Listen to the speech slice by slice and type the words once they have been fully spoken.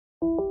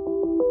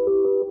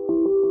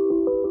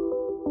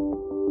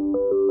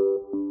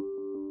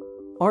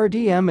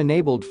RDM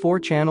enabled 4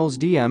 channels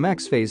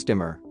DMX phase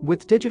dimmer,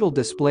 with digital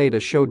display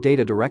to show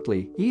data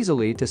directly,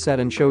 easily to set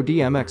and show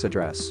DMX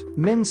address.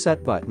 Min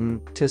set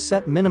button, to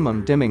set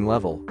minimum dimming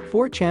level.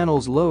 4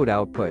 channels load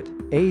output,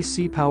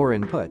 AC power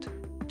input.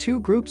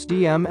 2 groups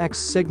DMX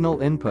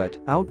signal input,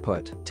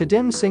 output. To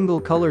dim single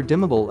color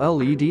dimmable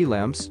LED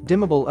lamps,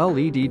 dimmable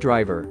LED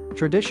driver,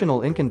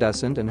 traditional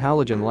incandescent and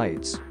halogen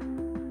lights.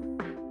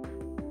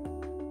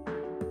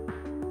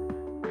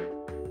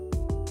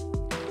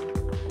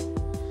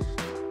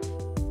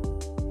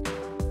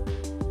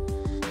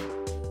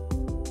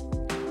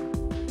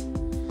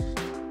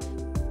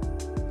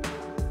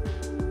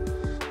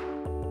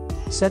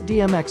 Set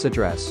DMX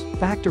address.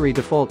 Factory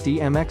default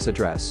DMX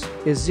address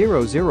is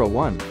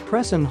 001.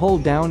 Press and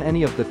hold down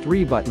any of the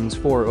 3 buttons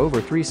for over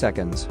 3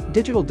 seconds.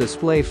 Digital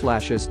display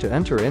flashes to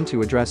enter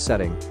into address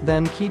setting.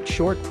 Then keep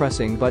short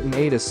pressing button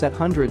A to set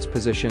hundreds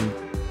position.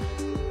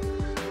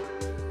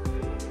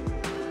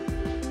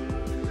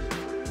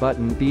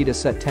 Button B to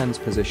set tens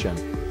position.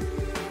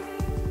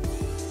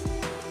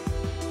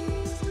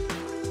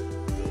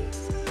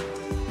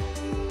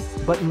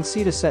 Button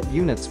C to set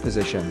units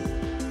position.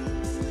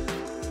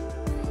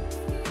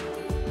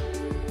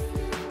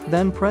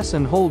 Then press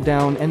and hold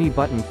down any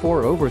button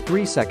for over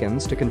 3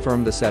 seconds to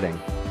confirm the setting.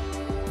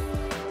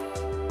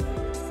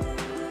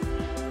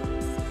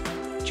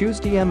 Choose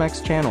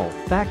DMX channel.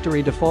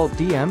 Factory default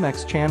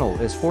DMX channel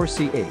is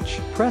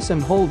 4CH. Press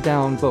and hold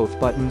down both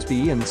buttons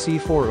B and C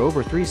for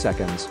over 3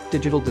 seconds.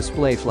 Digital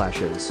display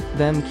flashes.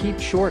 Then keep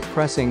short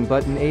pressing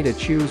button A to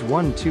choose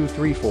 1, 2,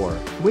 3, 4,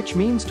 which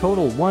means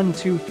total 1,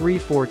 2, 3,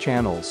 4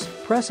 channels.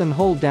 Press and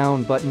hold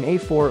down button A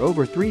for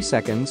over 3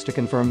 seconds to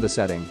confirm the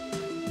setting.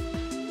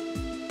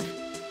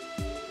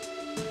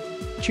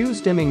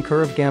 Choose dimming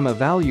curve gamma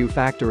value.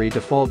 Factory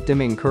default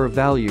dimming curve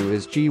value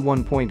is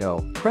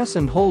G1.0. Press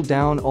and hold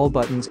down all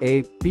buttons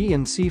A, B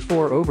and C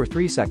for over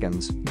 3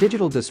 seconds.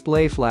 Digital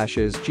display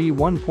flashes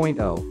G1.0.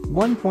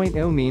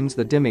 1.0 means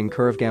the dimming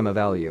curve gamma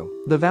value.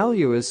 The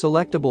value is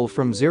selectable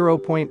from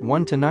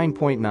 0.1 to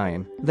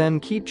 9.9.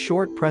 Then keep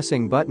short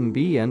pressing button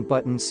B and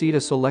button C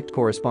to select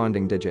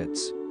corresponding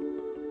digits.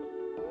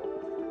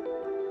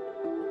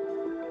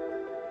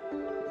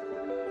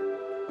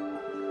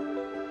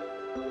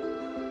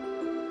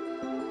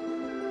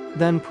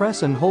 Then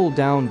press and hold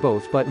down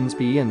both buttons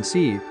B and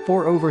C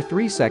for over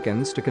 3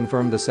 seconds to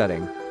confirm the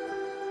setting.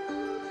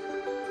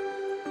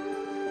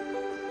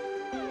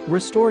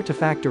 Restore to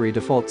factory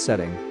default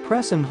setting.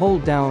 Press and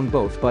hold down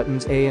both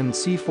buttons A and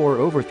C for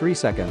over 3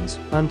 seconds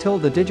until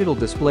the digital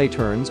display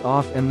turns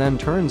off and then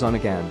turns on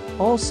again.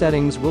 All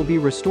settings will be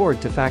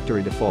restored to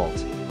factory default.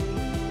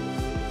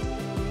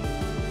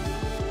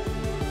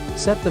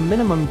 Set the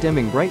minimum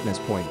dimming brightness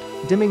point,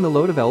 dimming the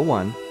load of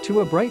L1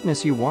 to a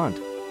brightness you want.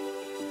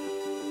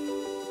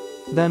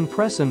 Then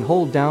press and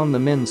hold down the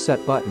min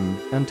set button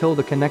until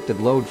the connected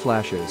load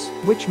flashes,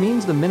 which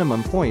means the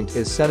minimum point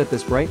is set at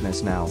this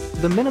brightness now.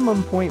 The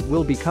minimum point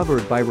will be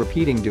covered by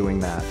repeating doing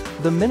that.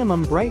 The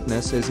minimum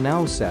brightness is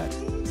now set.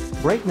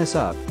 Brightness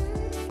up.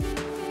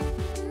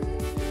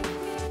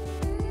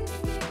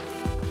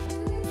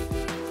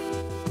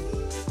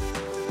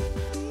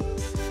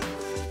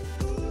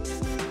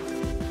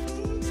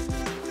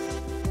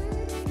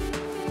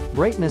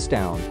 Brightness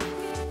down.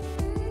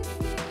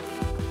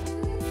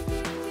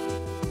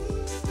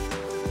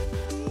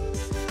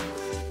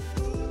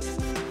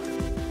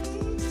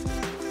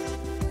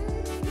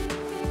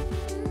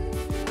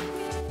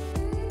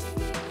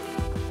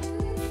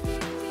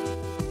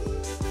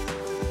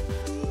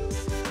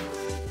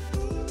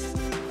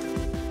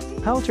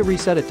 How to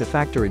reset it to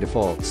factory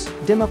defaults.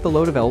 Dim up the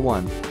load of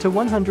L1 to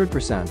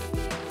 100%.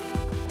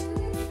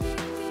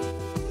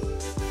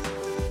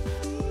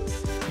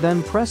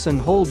 Then press and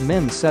hold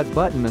min set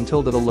button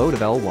until the load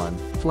of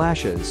L1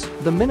 flashes.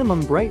 The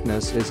minimum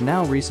brightness is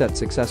now reset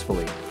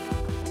successfully.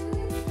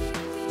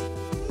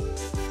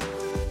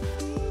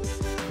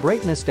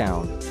 Brightness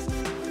down.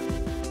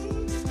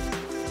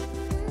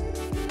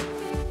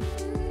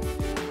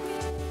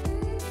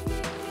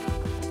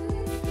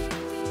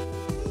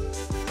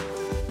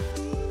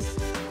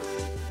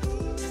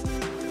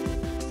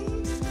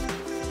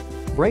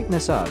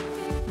 Brightness up.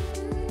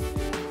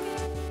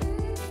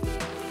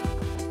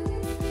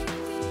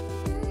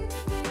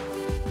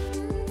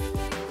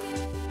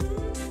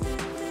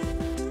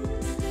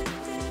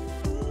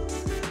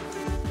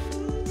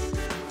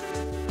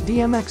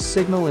 DMX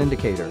signal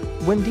indicator.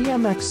 When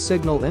DMX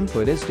signal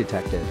input is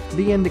detected,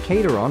 the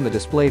indicator on the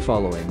display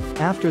following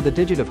after the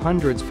digit of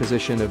hundreds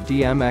position of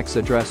DMX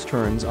address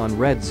turns on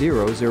red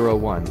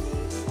 001.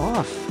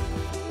 Off.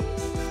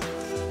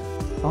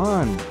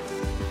 On.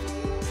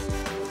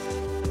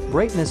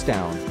 Brightness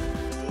down.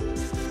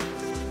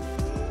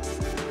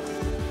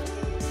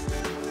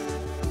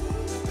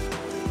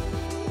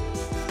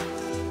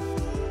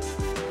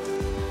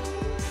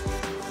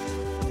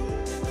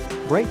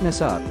 Brightness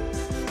up.